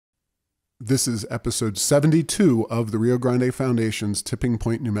This is episode 72 of the Rio Grande Foundation's Tipping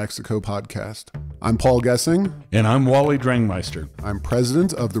Point, New Mexico podcast. I'm Paul Gessing. And I'm Wally Drangmeister. I'm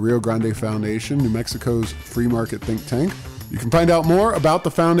president of the Rio Grande Foundation, New Mexico's free market think tank. You can find out more about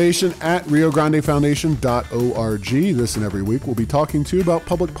the foundation at riograndefoundation.org. This and every week, we'll be talking to you about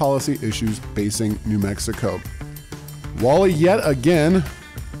public policy issues facing New Mexico. Wally, yet again,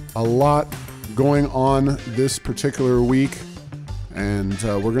 a lot going on this particular week. And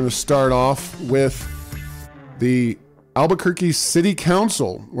we're going to start off with the Albuquerque City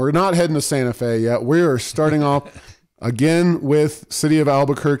Council. We're not heading to Santa Fe yet. We are starting off again with City of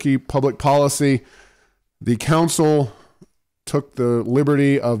Albuquerque public policy. The council took the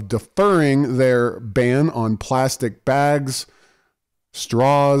liberty of deferring their ban on plastic bags,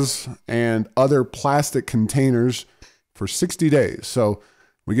 straws, and other plastic containers for 60 days. So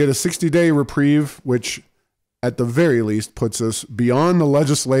we get a 60-day reprieve, which at the very least puts us beyond the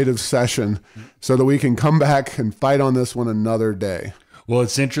legislative session so that we can come back and fight on this one another day. Well,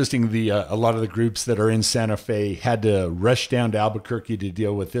 it's interesting. A lot of the groups that are in Santa Fe had to rush down to Albuquerque to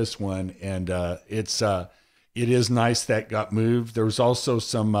deal with this one. And it is nice that got moved. There was also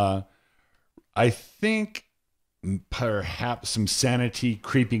some, I think perhaps some sanity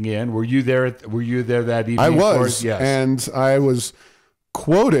creeping in. Were you there that evening? I was, yes. And I was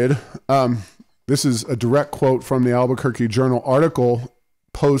quoted, this is a direct quote from the Albuquerque Journal article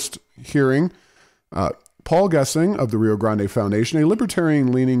post-hearing. Paul Gessing of the Rio Grande Foundation, a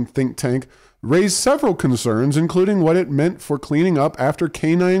libertarian-leaning think tank, raised several concerns, including what it meant for cleaning up after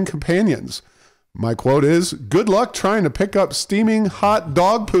canine companions. My quote is, "Good luck trying to pick up steaming hot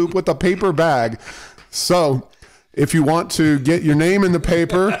dog poop with a paper bag." So if you want to get your name in the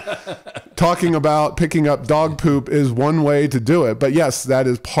paper, talking about picking up dog poop is one way to do it. But yes, that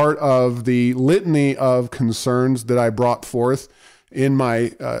is part of the litany of concerns that I brought forth in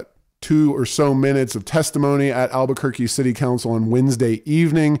my 2 or so minutes of testimony at Albuquerque City Council on Wednesday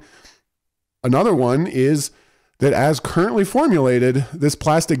evening. Another one is that as currently formulated, this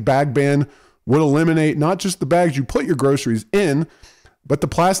plastic bag ban would eliminate not just the bags you put your groceries in, but the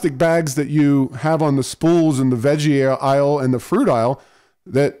plastic bags that you have on the spools in the veggie aisle and the fruit aisle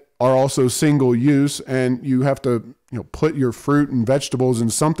that are also single use, and you have to put your fruit and vegetables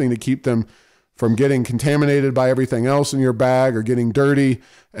in something to keep them from getting contaminated by everything else in your bag or getting dirty,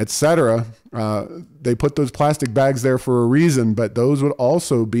 etc. They put those plastic bags there for a reason, but those would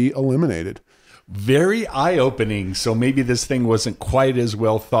also be eliminated. Very eye-opening. So maybe this thing wasn't quite as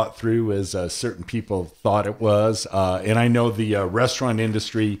well thought through as certain people thought it was. And I know the restaurant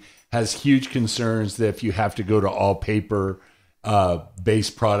industry has huge concerns that if you have to go to all paper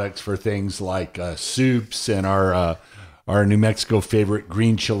based products for things like soups and our New Mexico favorite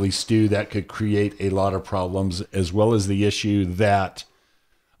green chili stew, that could create a lot of problems, as well as the issue that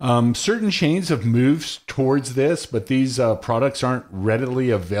certain chains have moved towards this, but these products aren't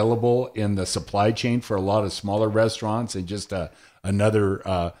readily available in the supply chain for a lot of smaller restaurants, and just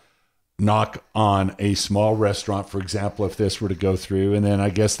another knock on a small restaurant, for example, if this were to go through. And then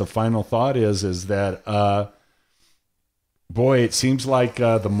I guess the final thought is that, boy, it seems like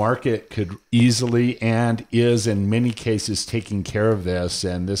the market could easily and is in many cases taking care of this.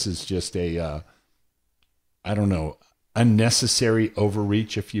 And this is just a, I don't know, unnecessary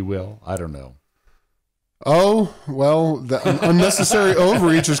overreach, if you will. I don't know. Oh, well, the unnecessary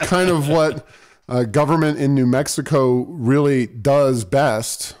overreach is kind of what government in New Mexico really does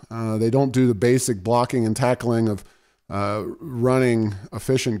best. They don't do the basic blocking and tackling of running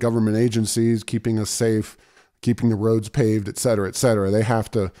efficient government agencies, keeping us safe, keeping the roads paved, et cetera, et cetera. They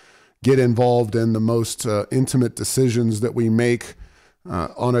have to get involved in the most intimate decisions that we make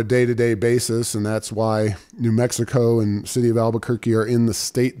on a day-to-day basis, and that's why New Mexico and City of Albuquerque are in the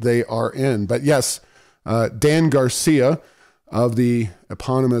state they are in. But yes, Dan Garcia of the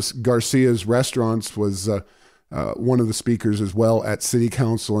eponymous Garcia's Restaurants was one of the speakers as well at City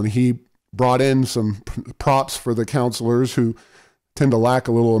Council, and he brought in some props for the councilors who tend to lack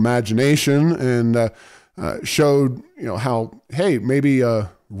a little imagination, and showed how, hey, maybe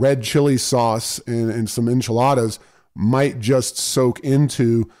red chili sauce and some enchiladas might just soak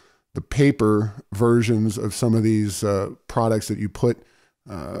into the paper versions of some of these products that you put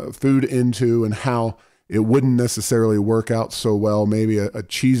food into, and how it wouldn't necessarily work out so well. Maybe a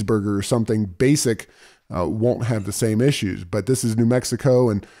cheeseburger or something basic won't have the same issues. But this is New Mexico,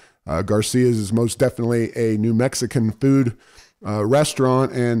 and Garcia's is most definitely a New Mexican food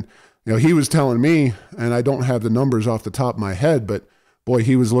restaurant. And he was telling me, and I don't have the numbers off the top of my head, but boy,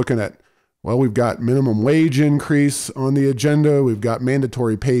 he was looking at, well, we've got minimum wage increase on the agenda. We've got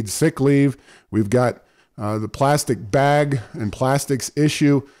mandatory paid sick leave. We've got the plastic bag and plastics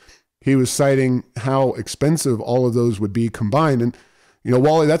issue. he was citing how expensive all of those would be combined. And,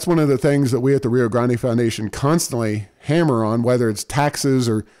 Wally, that's one of the things that we at the Rio Grande Foundation constantly hammer on, whether it's taxes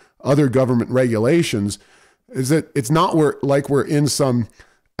or other government regulations, is that it's not like we're in some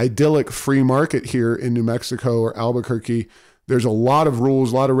idyllic free market here in New Mexico or Albuquerque. There's a lot of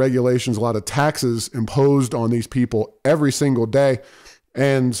rules, a lot of regulations, a lot of taxes imposed on these people every single day.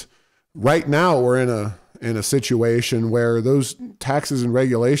 And right now we're in a situation where those taxes and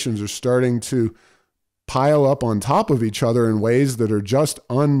regulations are starting to pile up on top of each other in ways that are just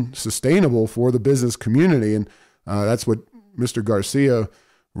unsustainable for the business community. And that's what Mr. Garcia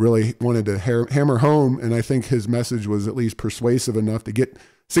really wanted to hammer home. And I think his message was at least persuasive enough to get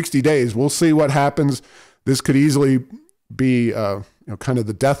 60 days. We'll see what happens. This could easily be kind of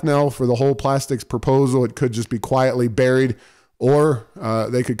the death knell for the whole plastics proposal. It could just be quietly buried, or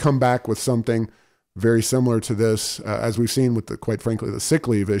they could come back with something very similar to this, as we've seen with quite frankly, the sick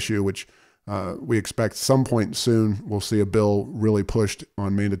leave issue, which we expect some point soon we'll see a bill really pushed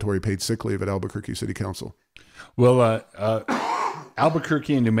on mandatory paid sick leave at Albuquerque City Council. Well,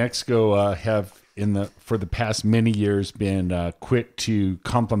 Albuquerque and New Mexico have for the past many years been quick to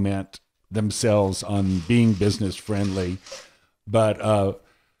compliment themselves on being business friendly, but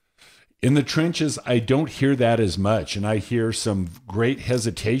in the trenches, I don't hear that as much, and I hear some great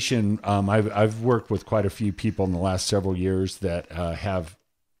hesitation. I've worked with quite a few people in the last several years that have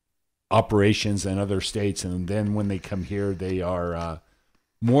operations in other states, and then when they come here, they are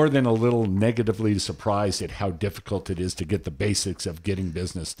more than a little negatively surprised at how difficult it is to get the basics of getting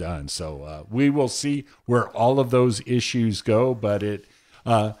business done. So we will see where all of those issues go, but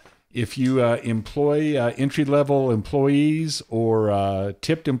if you employ entry-level employees or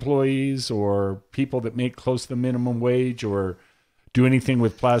tipped employees or people that make close to the minimum wage or do anything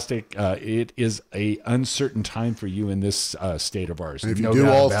with plastic, it is a uncertain time for you in this state of ours. And if you do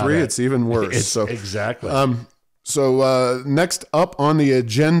all three, it's even worse. Exactly. So next up on the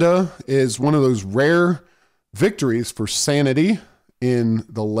agenda is one of those rare victories for sanity in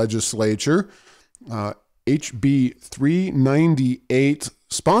the legislature. HB 398,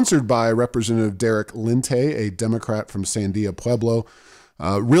 sponsored by Representative Derek Linte, a Democrat from Sandia Pueblo,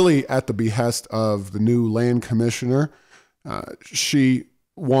 really at the behest of the new land commissioner. She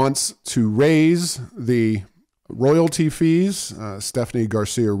wants to raise the royalty fees. Stephanie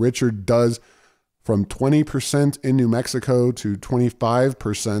Garcia Richard does, from 20% in New Mexico to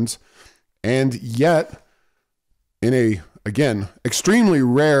 25%. And yet, in a, again, extremely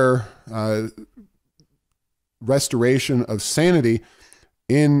rare restoration of sanity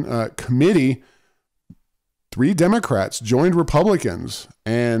in committee, 3 Democrats joined Republicans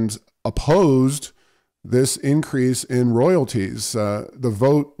and opposed this increase in royalties. The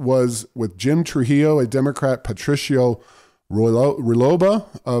vote was with Jim Trujillo, a Democrat, Patricio Riloba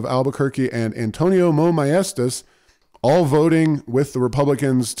of Albuquerque, and Antonio Mo Maestas, all voting with the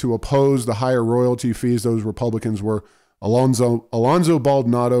Republicans to oppose the higher royalty fees. Those Republicans were Alonzo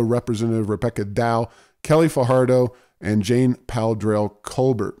Baldonado, Representative Rebecca Dow, Kelly Fajardo, and Jane Paldrell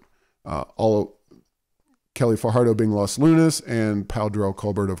Colbert. All Kelly Fajardo being Los Lunas and Paldrell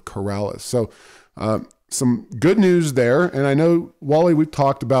Colbert of Corrales. So some good news there. And I know, Wally, we've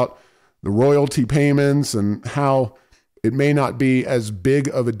talked about the royalty payments and how it may not be as big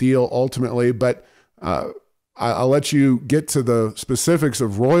of a deal ultimately, but I'll let you get to the specifics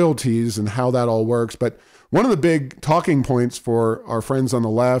of royalties and how that all works. But one of the big talking points for our friends on the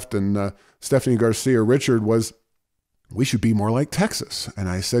left and Stephanie Garcia Richard was, we should be more like Texas. And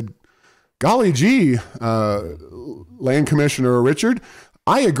I said, golly gee, Land Commissioner Richard,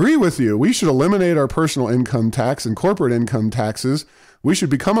 I agree with you. We should eliminate our personal income tax and corporate income taxes. We should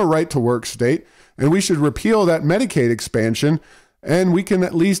become a right-to-work state, and we should repeal that Medicaid expansion, and we can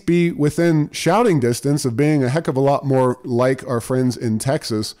at least be within shouting distance of being a heck of a lot more like our friends in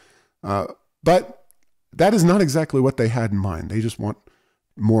Texas. But that is not exactly what they had in mind. They just want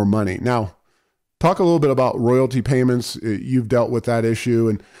more money. Now, talk a little bit about royalty payments. You've dealt with that issue,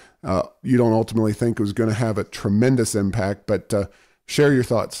 and you don't ultimately think it was going to have a tremendous impact, but share your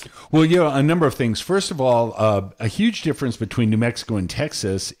thoughts. Well, yeah, a number of things. First of all, a huge difference between New Mexico and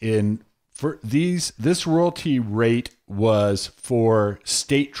Texas this royalty rate was for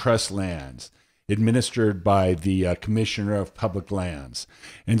state trust lands administered by the Commissioner of Public Lands.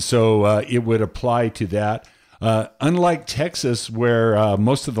 And so it would apply to that. Unlike Texas, where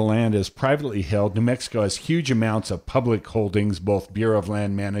most of the land is privately held, New Mexico has huge amounts of public holdings, both Bureau of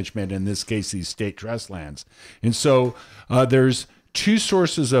Land Management, in this case, these state trust lands. And so there's 2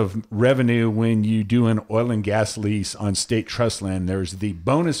 sources of revenue when you do an oil and gas lease on state trust land. There's the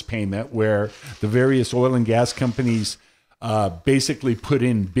bonus payment, where the various oil and gas companies basically put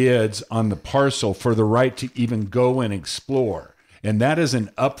in bids on the parcel for the right to even go and explore. And that is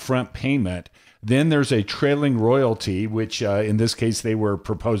an upfront payment. Then there's a trailing royalty, which in this case, they were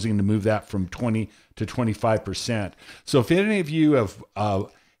proposing to move that from 20 to 25%. So if any of you have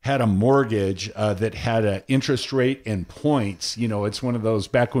had a mortgage that had an interest rate and points, it's one of those,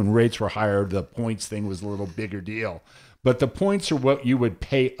 back when rates were higher, the points thing was a little bigger deal. But the points are what you would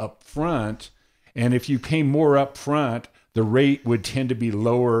pay up front. And if you pay more up front, the rate would tend to be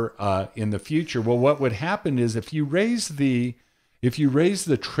lower in the future. Well, what would happen is if you raise the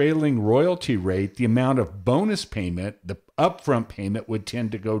trailing royalty rate, the amount of bonus payment, the upfront payment, would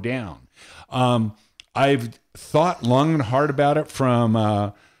tend to go down. I've thought long and hard about it from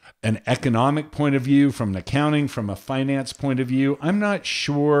an economic point of view, from an accounting, from a finance point of view. I'm not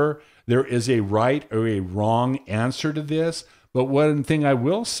sure there is a right or a wrong answer to this, but one thing I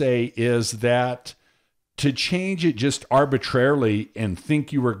will say is that to change it just arbitrarily and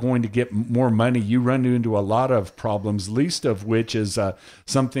think you are going to get more money, you run into a lot of problems, least of which is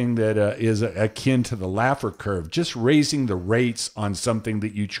something that is akin to the Laffer curve. Just raising the rates on something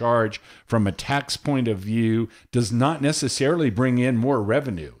that you charge from a tax point of view does not necessarily bring in more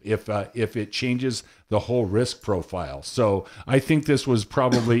revenue if it changes the whole risk profile. So I think this was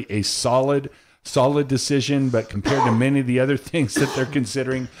probably a solid decision, but compared to many of the other things that they're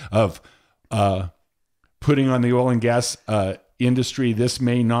considering of putting on the oil and gas industry, this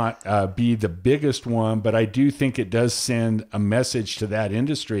may not be the biggest one, but I do think it does send a message to that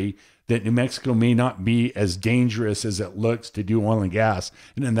industry that New Mexico may not be as dangerous as it looks to do oil and gas.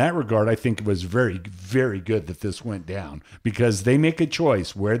 And in that regard, I think it was very, very good that this went down, because they make a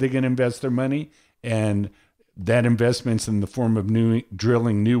choice where they're going to invest their money, and that investment's in the form of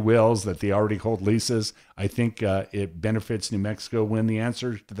drilling new wells that they already hold leases. I think it benefits New Mexico when the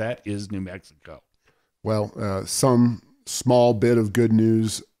answer to that is New Mexico. Well, some small bit of good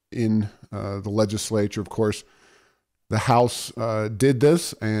news in the legislature. Of course, the House did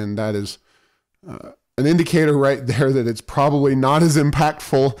this, and that is an indicator right there that it's probably not as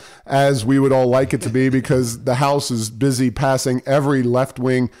impactful as we would all like it to be, because the House is busy passing every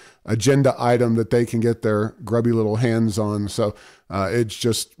left-wing agenda item that they can get their grubby little hands on. So it's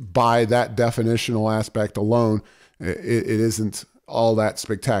just, by that definitional aspect alone, it isn't all that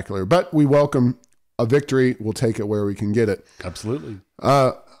spectacular. But we welcome a victory. We'll take it where we can get it. Absolutely.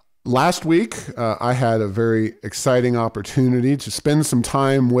 Last week, I had a very exciting opportunity to spend some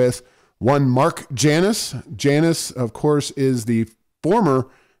time with one Mark Janus. Janus, of course, is the former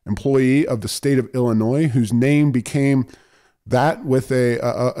employee of the state of Illinois, whose name became that with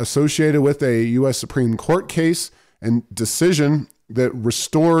associated with a U.S. Supreme Court case and decision that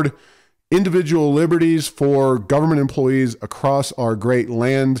restored individual liberties for government employees across our great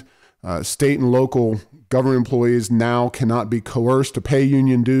land. State and local government employees now cannot be coerced to pay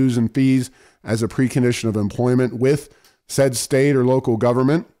union dues and fees as a precondition of employment with said state or local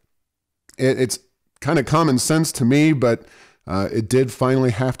government. It's kind of common sense to me, but it did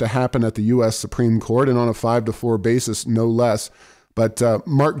finally have to happen at the U.S. Supreme Court, and on a 5-4 basis, no less. But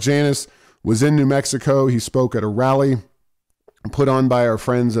Mark Janus was in New Mexico. He spoke at a rally put on by our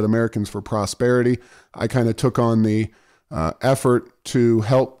friends at Americans for Prosperity. I kind of took on the effort to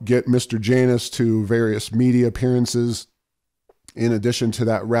help get Mr. Janus to various media appearances in addition to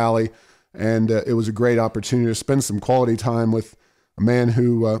that rally. And it was a great opportunity to spend some quality time with a man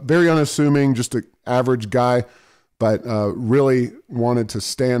who, very unassuming, just an average guy, but really wanted to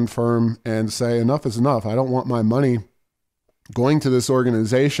stand firm and say, enough is enough. I don't want my money going to this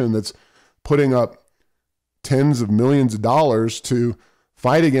organization that's putting up tens of millions of dollars to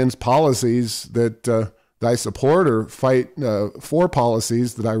fight against policies that I support, or fight for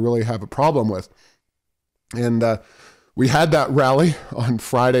policies that I really have a problem with. And we had that rally on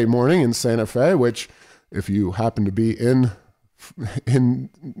Friday morning in Santa Fe, which, if you happen to be in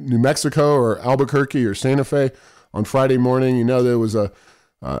New Mexico or Albuquerque or Santa Fe on Friday morning, you know there was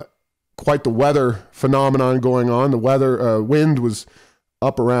quite the weather phenomenon going on. The wind was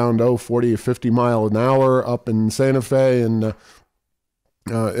up around 40 or 50 mile an hour up in Santa Fe, and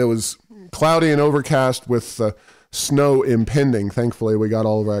it was cloudy and overcast with snow impending. Thankfully, we got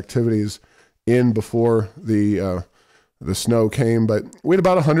all of our activities in before the snow came, but we had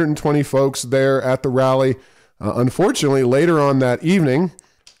about 120 folks there at the rally. Unfortunately, later on that evening,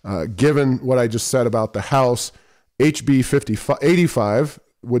 given what I just said about the House, HB 85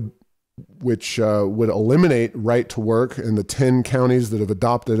 which would eliminate right to work in the 10 counties that have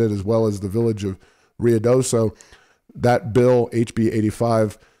adopted it, as well as the village of Ruidoso. That bill, HB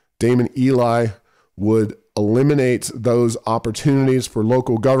 85, Damon Eli would eliminate those opportunities for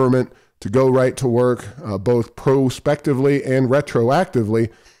local government to go right to work, both prospectively and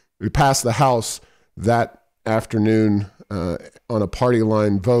retroactively. We passed the House that afternoon on a party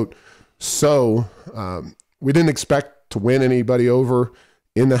line vote. So we didn't expect to win anybody over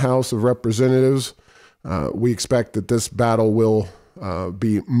in the House of Representatives. We expect that this battle will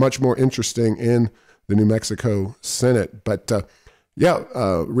be much more interesting in the New Mexico Senate. But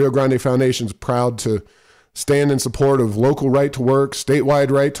Rio Grande Foundation is proud to stand in support of local right to work, statewide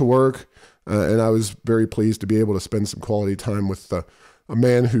right to work. And I was very pleased to be able to spend some quality time with a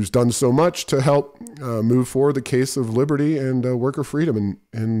man who's done so much to help move forward the case of liberty and worker freedom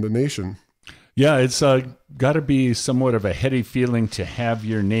in the nation. Yeah, it's got to be somewhat of a heady feeling to have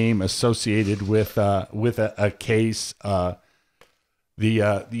your name associated with a case.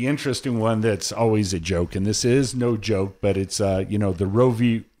 The interesting one that's always a joke, and this is no joke, but it's the Roe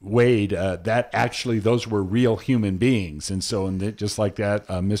v. Wade. That actually, those were real human beings, and so just like that,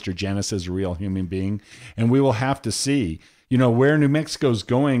 Mr. Janus is a real human being, and we will have to see. Where New Mexico's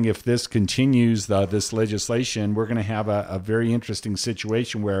going if this continues, this legislation. We're going to have a very interesting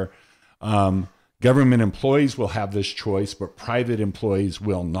situation where government employees will have this choice, but private employees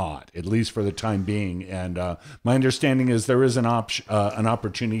will not, at least for the time being. And my understanding is there is an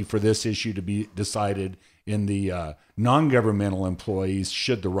opportunity for this issue to be decided in the non-governmental employees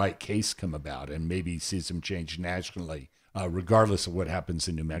should the right case come about, and maybe see some change nationally, regardless of what happens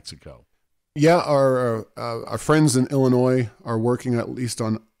in New Mexico. Yeah, our friends in Illinois are working at least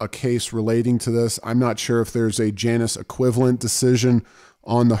on a case relating to this. I'm not sure if there's a Janus equivalent decision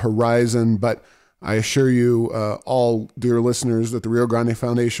on the horizon, but I assure you, all dear listeners, that the Rio Grande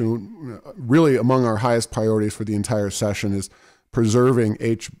Foundation, really among our highest priorities for the entire session, is preserving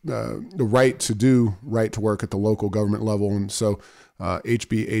the right to do right to work at the local government level. And so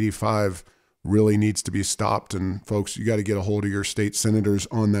HB 85 really needs to be stopped. And folks, you got to get a hold of your state senators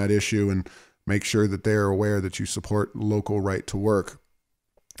on that issue and make sure that they're aware that you support local right to work.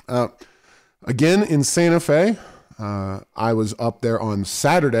 Again, in Santa Fe, I was up there on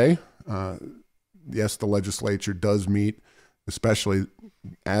Saturday. Yes, the legislature does meet, especially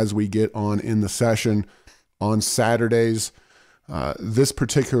as we get on in the session on Saturdays. This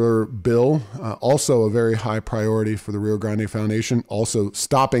particular bill, also a very high priority for the Rio Grande Foundation, also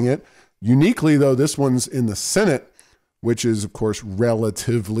stopping it. Uniquely, though, this one's in the Senate, which is, of course,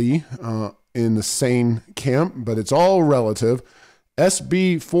 relatively in the sane camp, but it's all relative.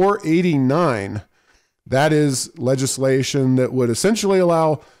 SB 489, that is legislation that would essentially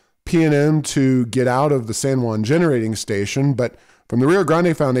allow PNM to get out of the San Juan generating station. But from the Rio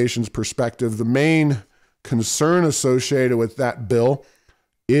Grande Foundation's perspective, the main concern associated with that bill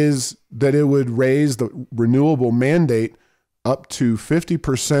is that it would raise the renewable mandate up to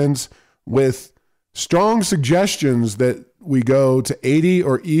 50%, with strong suggestions that we go to 80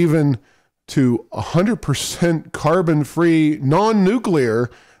 or even to 100% carbon-free,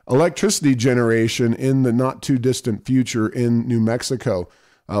 non-nuclear electricity generation in the not too distant future in New Mexico.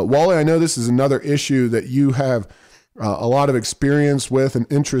 Wally, I know this is another issue that you have a lot of experience with and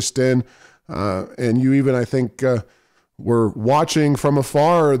interest in, and you even, I think, were watching from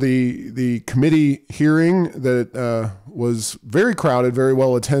afar the committee hearing that was very crowded, very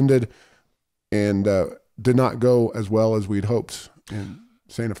well attended, and did not go as well as we'd hoped in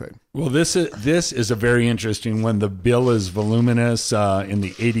Santa Fe. Well, this is a very interesting one. The bill is voluminous, in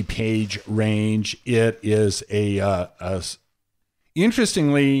the 80-page range. It is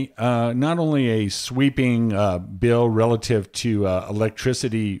interestingly, not only a sweeping bill relative to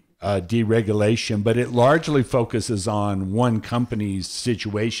electricity deregulation, but it largely focuses on one company's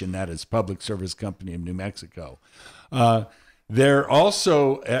situation, that is Public Service Company of New Mexico. There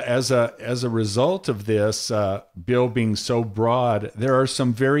also, as a result of this bill being so broad, there are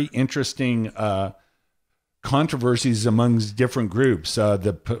some very interesting controversies amongst different groups.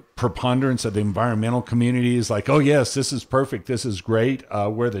 The preponderance of the environmental community is like, oh yes, this is perfect, this is great.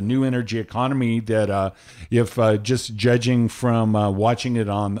 Where the new energy economy, that if just judging from watching it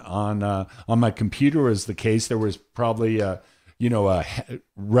on my computer is the case, there was probably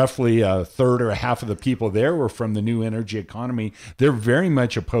roughly a third or a half of the people there were from the new energy economy. They're very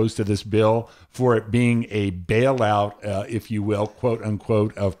much opposed to this bill for it being a bailout, if you will, quote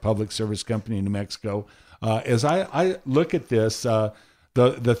unquote, of Public Service Company in New Mexico. As I look at this,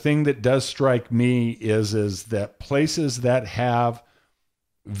 the thing that does strike me is that places that have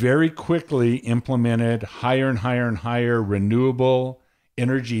very quickly implemented higher and higher and higher renewable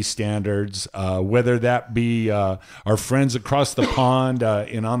energy standards, whether that be our friends across the pond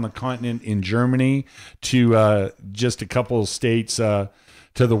and on the continent in Germany, to just a couple of states to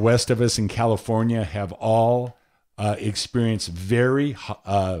the west of us in California, have all experience very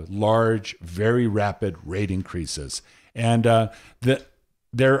large, very rapid rate increases. And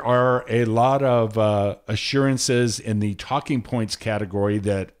there are a lot of assurances in the talking points category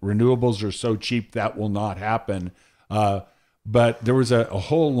that renewables are so cheap that will not happen. But there was a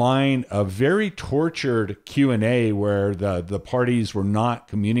whole line of very tortured Q&A where the parties were not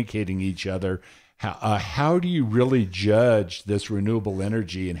communicating each other. How do you really judge this renewable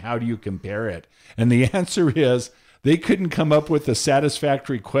energy, and how do you compare it? And the answer is they couldn't come up with a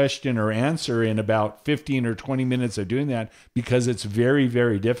satisfactory question or answer in about 15 or 20 minutes of doing that, because it's very,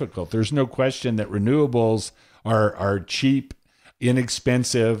 very difficult. There's no question that renewables are cheap,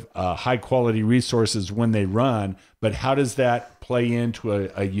 inexpensive, high quality resources when they run, but how does that play into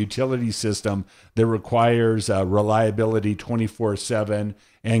a utility system that requires reliability 24/7?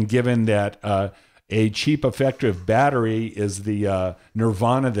 And given that a cheap, effective battery is the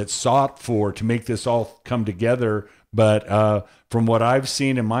nirvana that's sought for to make this all come together. But from what I've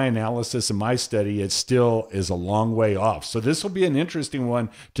seen in my analysis and my study, it still is a long way off. So this will be an interesting one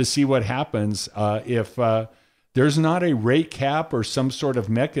to see what happens if there's not a rate cap or some sort of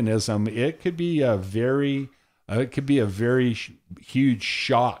mechanism. It could be a very huge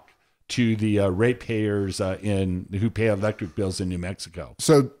shock to the ratepayers who pay electric bills in New Mexico.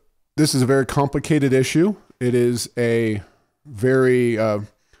 So this is a very complicated issue. It is a very,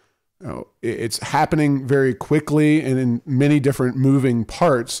 it's happening very quickly and in many different moving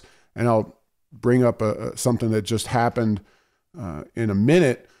parts. And I'll bring up something that just happened in a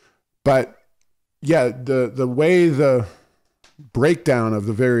minute. But yeah, the way the breakdown of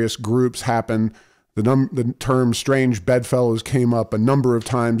the various groups happened, the term strange bedfellows came up a number of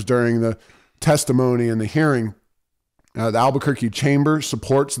times during the testimony and the hearing. The Albuquerque Chamber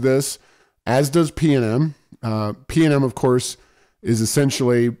supports this, as does PNM. PNM, of course, is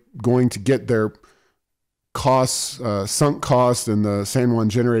essentially going to get their costs, sunk costs in the San Juan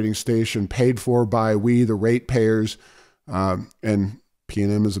Generating Station paid for by we, the ratepayers, and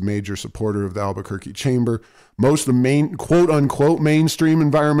PNM is a major supporter of the Albuquerque Chamber. Most of the main, quote-unquote, mainstream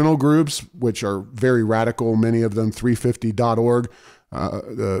environmental groups, which are very radical, many of them 350.org,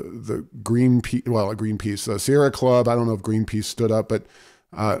 the Greenpeace, Sierra Club, I don't know if Greenpeace stood up, but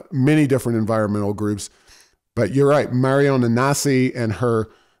many different environmental groups. But you're right, Mariana Nasi and her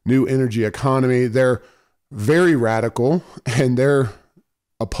new energy economy, they're very radical, and they're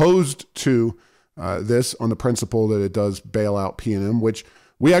opposed to this on the principle that it does bail out PNM, which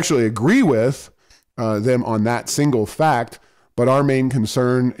we actually agree with them on that single fact. But our main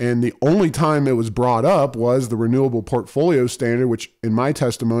concern, and the only time it was brought up, was the renewable portfolio standard, which in my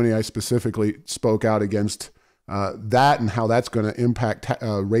testimony, I specifically spoke out against that and how that's going to impact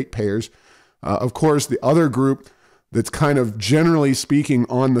ratepayers. Of course, the other group that's kind of generally speaking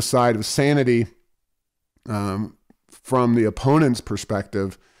on the side of sanity from the opponent's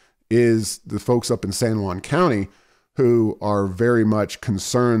perspective is the folks up in San Juan County, who are very much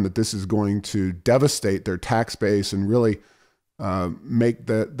concerned that this is going to devastate their tax base and really make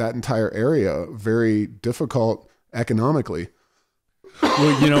that entire area very difficult economically.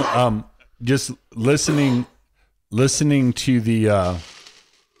 Well, just listening to the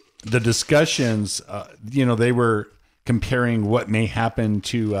discussions, they were comparing what may happen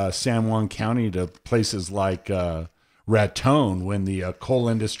to San Juan County to places like Raton when the coal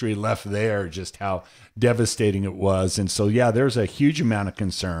industry left there, just how devastating it was. And so, yeah, there's a huge amount of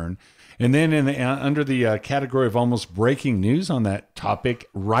concern. And then under the category of almost breaking news on that topic,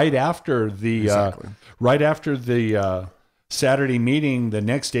 right after the Saturday meeting, the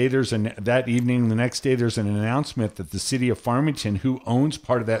next day there's an announcement that the city of Farmington, who owns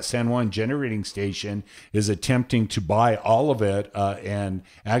part of that San Juan generating station, is attempting to buy all of it and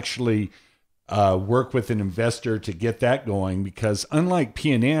actually work with an investor to get that going, because unlike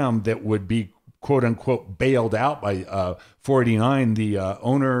PNM that would be quote unquote bailed out by 489,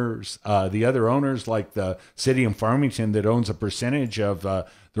 the other owners like the city of Farmington that owns a percentage of the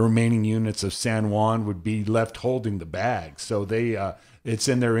remaining units of San Juan would be left holding the bag. So it's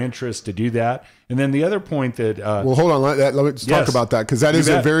in their interest to do that. And then the other point that well, hold on, let's talk about that, because that is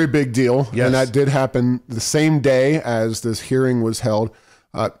a very big deal. Yes. And that did happen the same day as this hearing was held.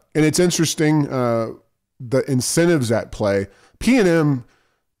 And it's interesting, the incentives at play. PNM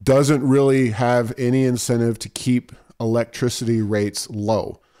doesn't really have any incentive to keep electricity rates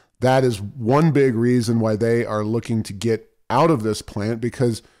low. That is one big reason why they are looking to get out of this plant,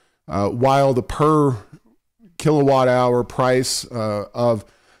 because while the per kilowatt hour price of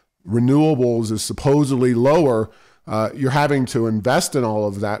renewables is supposedly lower, you're having to invest in all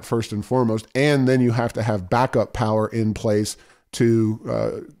of that first and foremost, and then you have to have backup power in place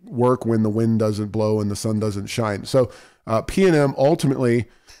to work when the wind doesn't blow and the sun doesn't shine. So PNM ultimately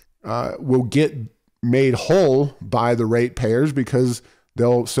will get made whole by the ratepayers because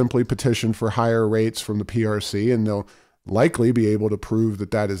they'll simply petition for higher rates from the PRC, and they'll likely be able to prove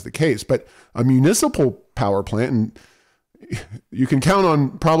that that is the case. But a municipal power plant, and you can count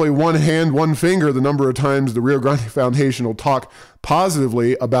on probably one hand, one finger, the number of times the Rio Grande Foundation will talk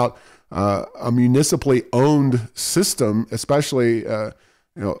positively about a municipally owned system, especially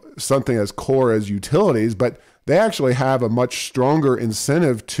something as core as utilities. But they actually have a much stronger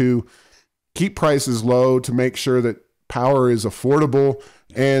incentive to keep prices low, to make sure that power is affordable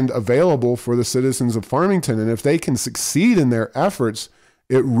and available for the citizens of Farmington. And if they can succeed in their efforts,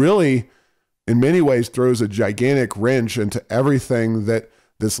 it really, in many ways, throws a gigantic wrench into everything that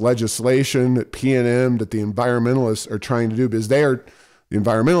this legislation, that PNM, that the environmentalists are trying to do, because they are the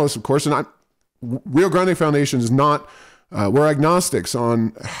environmentalists, of course, and Rio Grande Foundation is not, we're agnostics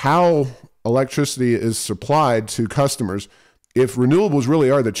on how electricity is supplied to customers. If renewables really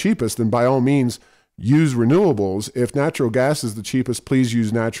are the cheapest, then by all means, use renewables. If natural gas is the cheapest, please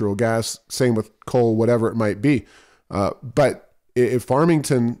use natural gas. Same with coal, whatever it might be. But if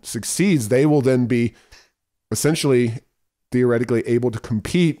Farmington succeeds, they will then be essentially theoretically able to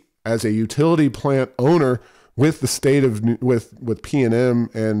compete as a utility plant owner with the state of with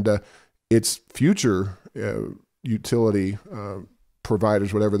PNM and its future utility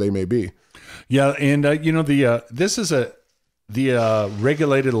providers, whatever they may be. Yeah, and this is the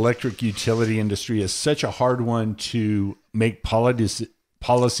regulated electric utility industry is such a hard one to make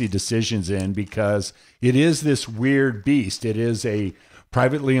policy decisions in, because it is this weird beast. It is a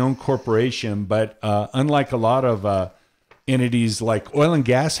privately owned corporation, but unlike a lot of entities like oil and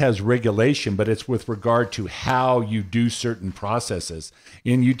gas has regulation, but it's with regard to how you do certain processes.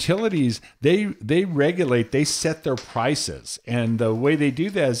 In utilities, they regulate, they set their prices. And the way they do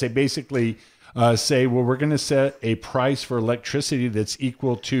that is they basically say, well, we're going to set a price for electricity that's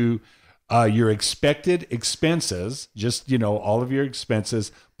equal to your expected expenses, just, all of your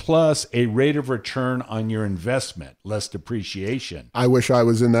expenses, plus a rate of return on your investment, less depreciation. I wish I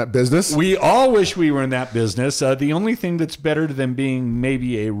was in that business. We all wish we were in that business. The only thing that's better than being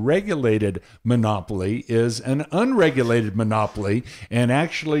maybe a regulated monopoly is an unregulated monopoly. And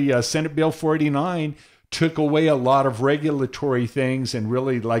actually, Senate Bill 489 took away a lot of regulatory things and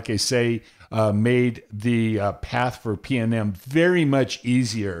really, like I say, made the path for PNM very much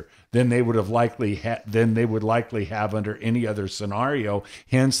easier than they would likely have under any other scenario.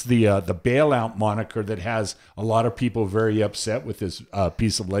 Hence the bailout moniker that has a lot of people very upset with this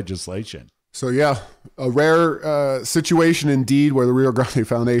piece of legislation. So yeah, a rare situation indeed, where the Rio Grande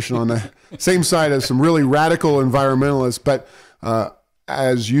Foundation on the same side as some really radical environmentalists, but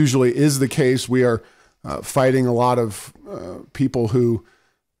as usually is the case, we are fighting a lot of people who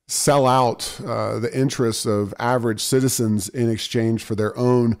sell out the interests of average citizens in exchange for their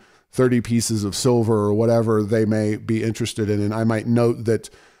own 30 pieces of silver or whatever they may be interested in. And I might note that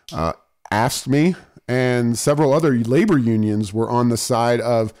AFSCME and several other labor unions were on the side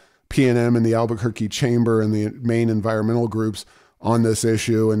of PNM and the Albuquerque Chamber and the main environmental groups on this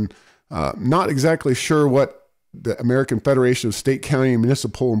issue. And not exactly sure what the American Federation of State, County, and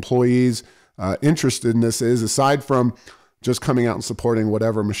Municipal Employees interested in this is, aside from just coming out and supporting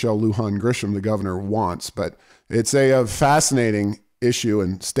whatever Michelle Lujan Grisham, the governor, wants. But it's a fascinating issue,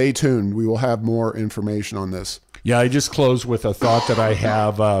 and stay tuned. We will have more information on this. Yeah, I just close with a thought that I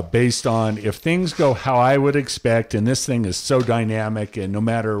have based on if things go how I would expect, and this thing is so dynamic, and no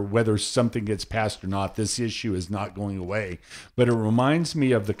matter whether something gets passed or not, this issue is not going away. But it reminds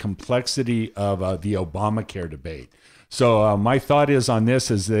me of the complexity of the Obamacare debate. So my thought is on this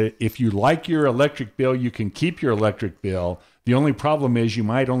is that if you like your electric bill, you can keep your electric bill. The only problem is you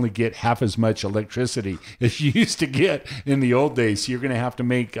might only get half as much electricity as you used to get in the old days. So you're going to have to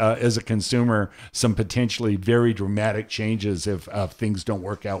make, as a consumer, some potentially very dramatic changes if things don't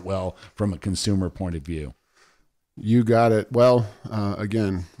work out well from a consumer point of view. You got it. Well,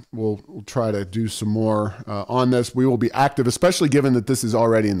 again, we'll try to do some more on this. We will be active, especially given that this is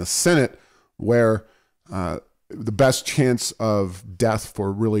already in the Senate, where the best chance of death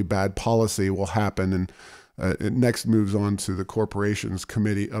for really bad policy will happen. And it next moves on to the Corporations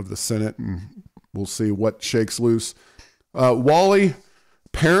Committee of the Senate, and we'll see what shakes loose. Wally,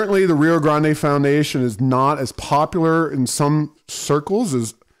 apparently the Rio Grande Foundation is not as popular in some circles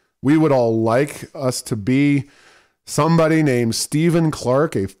as we would all like us to be. Somebody named Stephen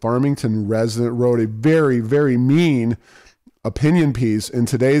Clark, a Farmington resident, wrote a very, very mean opinion piece in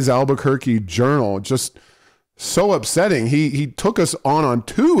today's Albuquerque Journal. Just so upsetting. He took us on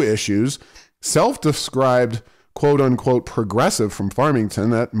two issues. Self-described quote unquote progressive from Farmington.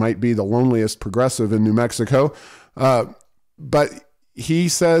 That might be the loneliest progressive in New Mexico. But he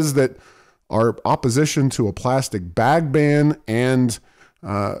says that our opposition to a plastic bag ban and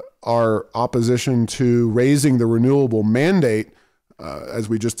our opposition to raising the renewable mandate, as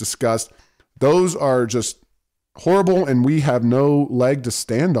we just discussed, those are just horrible, and we have no leg to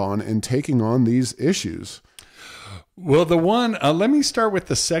stand on in taking on these issues. Well, let me start with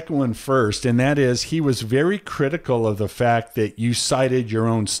the second one first, and that is he was very critical of the fact that you cited your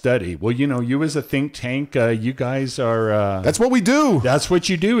own study. Well, you as a think tank, you guys are... that's what we do. That's what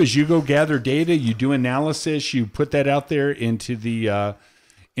you do, is you go gather data, you do analysis, you put that out there into the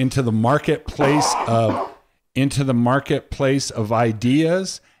marketplace of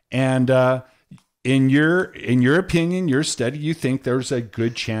ideas, and in your opinion, your study, you think there's a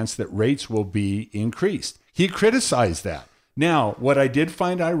good chance that rates will be increased. He criticized that. Now, what I did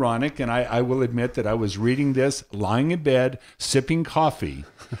find ironic, and I will admit that I was reading this, lying in bed, sipping coffee,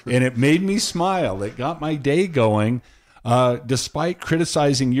 and it made me smile. It got my day going. Despite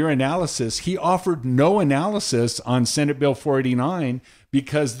criticizing your analysis, he offered no analysis on Senate Bill 489,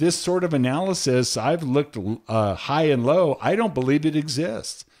 because this sort of analysis, I've looked high and low, I don't believe it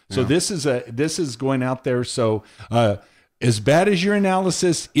exists. So this is going out there. So as bad as your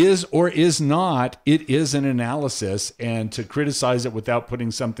analysis is or is not, it is an analysis, and to criticize it without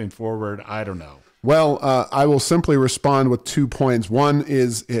putting something forward, I don't know. Well, I will simply respond with 2 points. One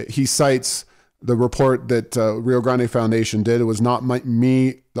is he cites the report that Rio Grande Foundation did. It was not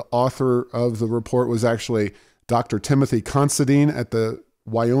me. The author of the report was actually Dr. Timothy Considine at the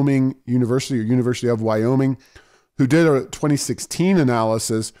Wyoming University, or University of Wyoming, who did a 2016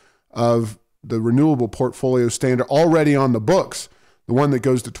 analysis of the renewable portfolio standard already on the books, the one that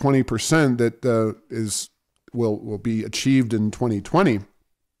goes to 20% that will be achieved in 2020.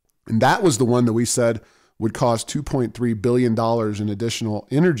 And that was the one that we said would cost $2.3 billion in additional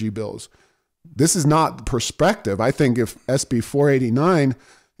energy bills. This is not the perspective. I think if SB 489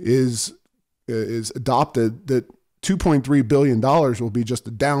 is adopted, that $2.3 billion will be just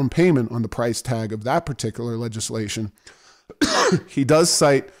a down payment on the price tag of that particular legislation. He does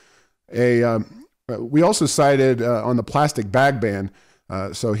cite we also cited on the plastic bag ban.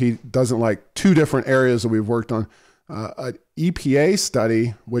 So he doesn't like two different areas that we've worked on. An EPA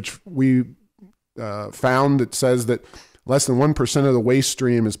study, which we found, that says that less than 1% of the waste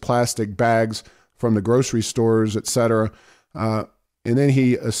stream is plastic bags from the grocery stores, et cetera. And then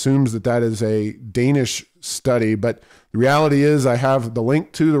he assumes that that is a Danish study. But the reality is, I have the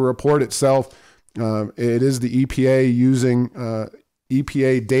link to the report itself. It is the EPA using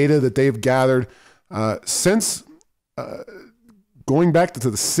EPA data that they've gathered since going back to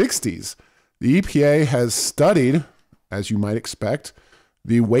the 60s. The EPA has studied, as you might expect,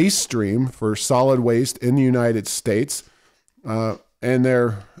 the waste stream for solid waste in the United States. And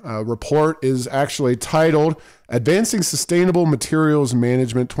their report is actually titled Advancing Sustainable Materials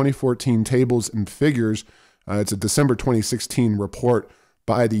Management 2014 Tables and Figures. It's a December 2016 report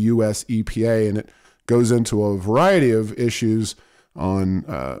by the U.S. EPA, and it goes into a variety of issues on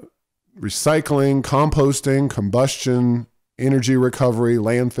recycling, composting, combustion, energy recovery,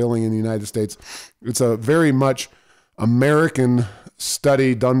 landfilling in the United States. It's a very much American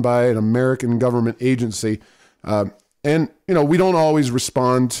study done by an American government agency. And, you know, we don't always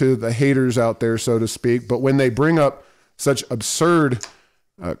respond to the haters out there, so to speak, but when they bring up such absurd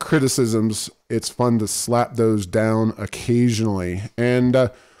criticisms, it's fun to slap those down occasionally. And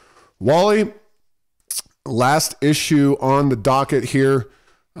Wally, last issue on the docket here,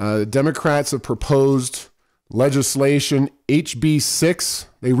 Democrats have proposed legislation, HB 6.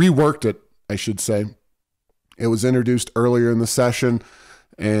 They reworked it, I should say. It was introduced earlier in the session,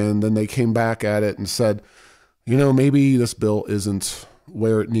 and then they came back at it and said, you know, maybe this bill isn't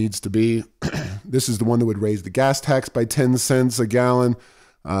where it needs to be. This is the one that would raise the gas tax by 10 cents a gallon.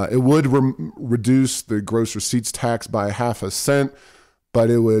 It would reduce the gross receipts tax by 0.5 cent,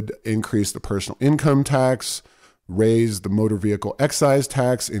 but it would increase the personal income tax, raise the motor vehicle excise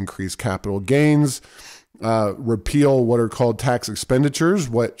tax, increase capital gains, repeal what are called tax expenditures,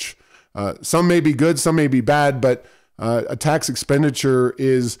 which some may be good, some may be bad, but a tax expenditure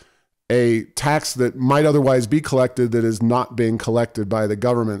is a tax that might otherwise be collected that is not being collected by the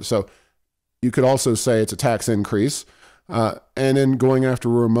government. So you could also say it's a tax increase. And then going after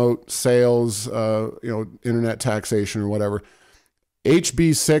remote sales, internet taxation or whatever.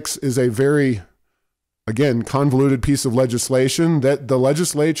 HB 6 is a very, again, convoluted piece of legislation that the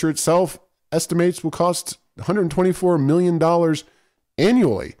legislature itself estimates will cost $124 million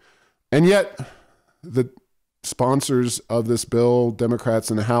annually. And yet the sponsors of this bill,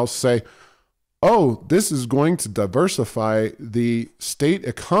 Democrats in the House, say, oh, this is going to diversify the state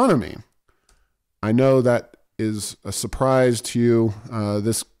economy. I know that is a surprise to you.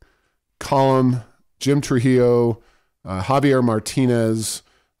 This column, Jim Trujillo, Javier Martinez,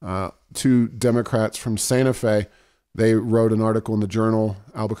 two Democrats from Santa Fe, they wrote an article in the Journal,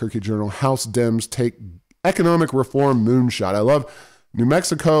 Albuquerque Journal, House Dems take economic reform moonshot. I love New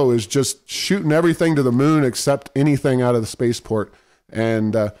Mexico is just shooting everything to the moon except anything out of the spaceport.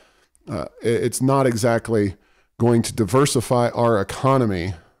 And it's not exactly going to diversify our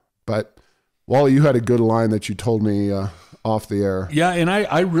economy. But Wally, you had a good line that you told me off the air. Yeah, and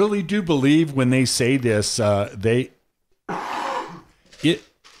I really do believe when they say this,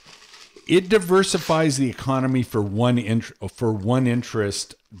 it diversifies the economy for one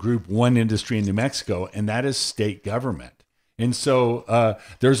interest group, one industry in New Mexico, and that is state government. And so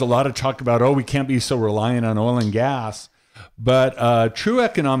there's a lot of talk about, oh, we can't be so reliant on oil and gas. But true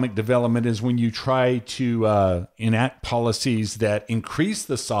economic development is when you try to enact policies that increase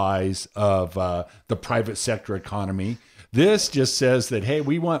the size of the private sector economy. This just says that, hey,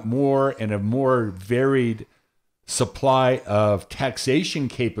 we want more and a more varied supply of taxation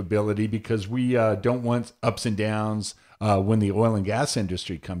capability because we don't want ups and downs when the oil and gas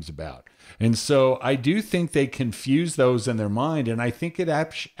industry comes about. And so I do think they confuse those in their mind. And I think it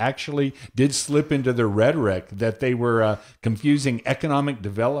actually did slip into their rhetoric that they were confusing economic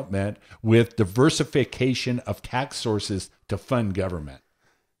development with diversification of tax sources to fund government.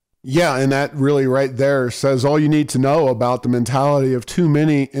 Yeah, and that really right there says all you need to know about the mentality of too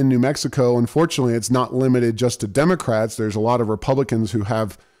many in New Mexico. Unfortunately, it's not limited just to Democrats. There's a lot of Republicans who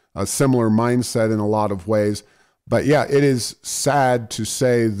have a similar mindset in a lot of ways. But yeah, it is sad to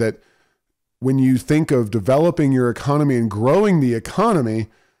say that when you think of developing your economy and growing the economy,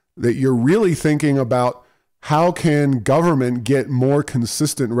 that you're really thinking about how can government get more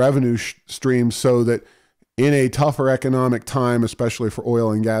consistent revenue streams so that in a tougher economic time, especially for oil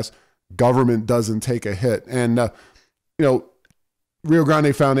and gas, government doesn't take a hit. And, Rio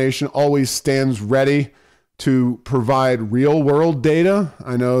Grande Foundation always stands ready to provide real world data.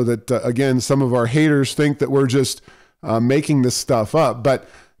 I know that, again, some of our haters think that we're just making this stuff up, but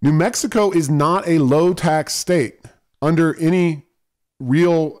New Mexico is not a low tax state under any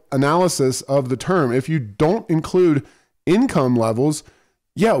real analysis of the term. If you don't include income levels,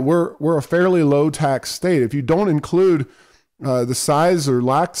 yeah, we're a fairly low tax state. If you don't include the size or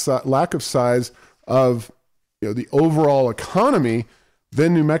lack of size of the overall economy,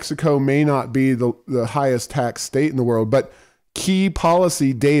 then New Mexico may not be the highest tax state in the world. But key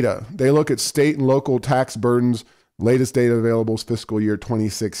policy data, they look at state and local tax burdens. Latest data available is fiscal year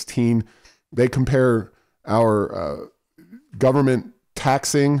 2016. They compare our government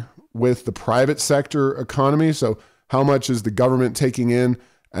taxing with the private sector economy. So how much is the government taking in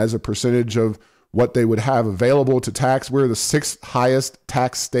as a percentage of what they would have available to tax? We're the sixth highest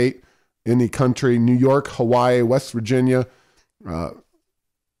tax state in the country. New York, Hawaii, West Virginia,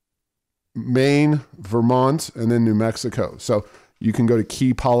 Maine, Vermont, and then New Mexico. So you can go to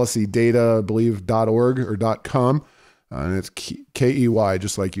keypolicydata, I believe, .org or .com, and it's Key,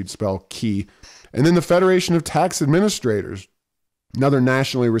 just like you'd spell key. And then the Federation of Tax Administrators, another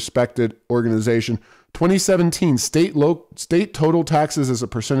nationally respected organization. 2017, state total taxes as a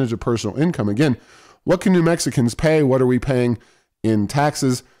percentage of personal income. Again, what can New Mexicans pay? What are we paying in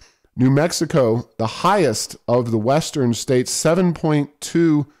taxes? New Mexico, the highest of the western states,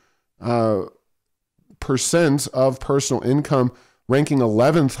 7.2% of personal income, ranking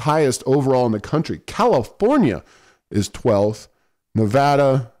 11th highest overall in the country. California is 12th.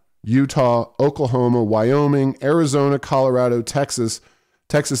 Nevada, Utah, Oklahoma, Wyoming, Arizona, Colorado, Texas.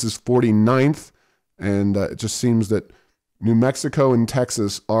 Texas is 49th. And it just seems that New Mexico and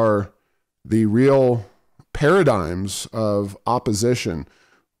Texas are the real paradigms of opposition.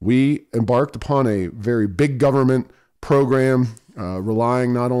 We embarked upon a very big government program,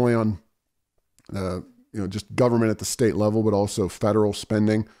 relying not only on just government at the state level, but also federal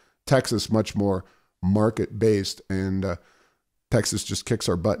spending. Texas, much more market-based, and Texas just kicks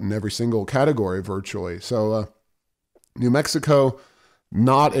our butt in every single category virtually. So New Mexico,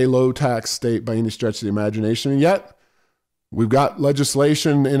 not a low-tax state by any stretch of the imagination, and yet we've got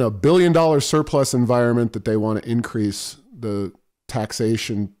legislation in $1 billion surplus environment that they want to increase the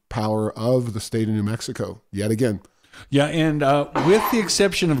taxation power of the state of New Mexico yet again. Yeah, and with the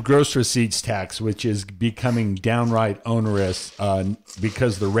exception of gross receipts tax, which is becoming downright onerous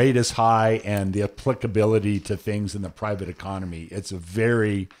because the rate is high and the applicability to things in the private economy, it's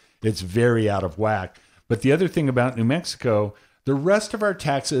very out of whack. But the other thing about New Mexico, the rest of our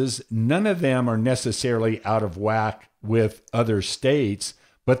taxes, none of them are necessarily out of whack with other states,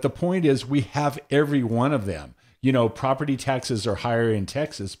 But the point is, we have every one of them. You know, property taxes are higher in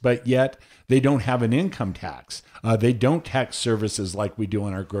Texas, but yet they don't have an income tax. They don't tax services like we do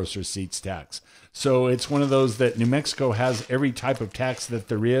on our gross receipts tax. So it's one of those that New Mexico has every type of tax that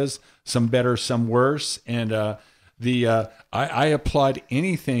there is, some better, some worse. And I applaud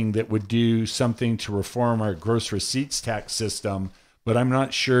anything that would do something to reform our gross receipts tax system, but I'm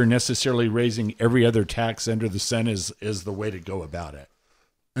not sure necessarily raising every other tax under the sun is the way to go about it.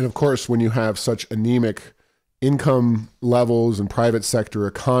 And of course, when you have such anemic income levels and private sector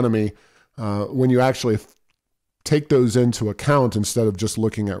economy, when you actually take those into account instead of just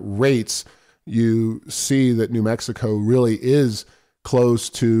looking at rates, you see that New Mexico really is close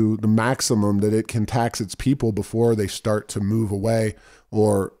to the maximum that it can tax its people before they start to move away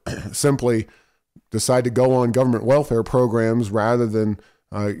or simply decide to go on government welfare programs rather than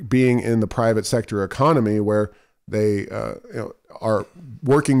being in the private sector economy where they are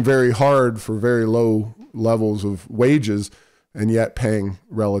working very hard for very low levels of wages and yet paying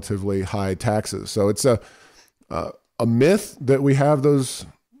relatively high taxes. So it's a myth that we have those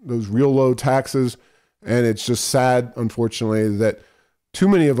real low taxes, and it's just sad, unfortunately, that too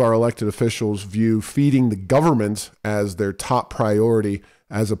many of our elected officials view feeding the government as their top priority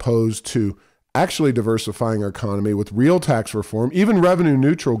as opposed to actually diversifying our economy with real tax reform, even revenue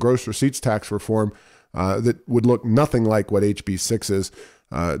neutral gross receipts tax reform that would look nothing like what HB 6 is.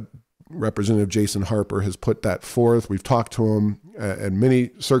 Representative Jason Harper has put that forth. We've talked to him in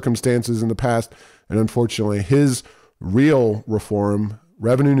many circumstances in the past, and unfortunately his real reform,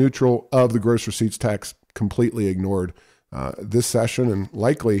 revenue neutral of the gross receipts tax, completely ignored this session and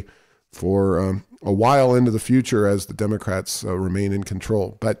likely for a while into the future as the Democrats remain in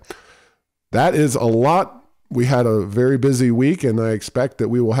control. But that is a lot. We had a very busy week, and I expect that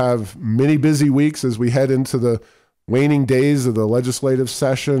we will have many busy weeks as we head into the waning days of the legislative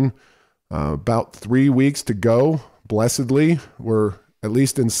session. About 3 weeks to go. Blessedly, we're at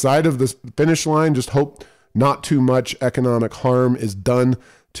least inside of the finish line. Just hope not too much economic harm is done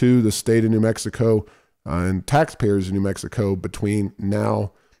to the state of New Mexico and taxpayers in New Mexico between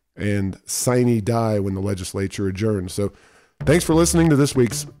now and sine die when the legislature adjourns. So thanks for listening to this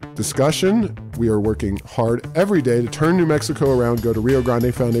week's discussion. We are working hard every day to turn New Mexico around. Go to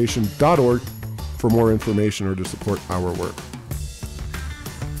RioGrandeFoundation.org for more information or to support our work.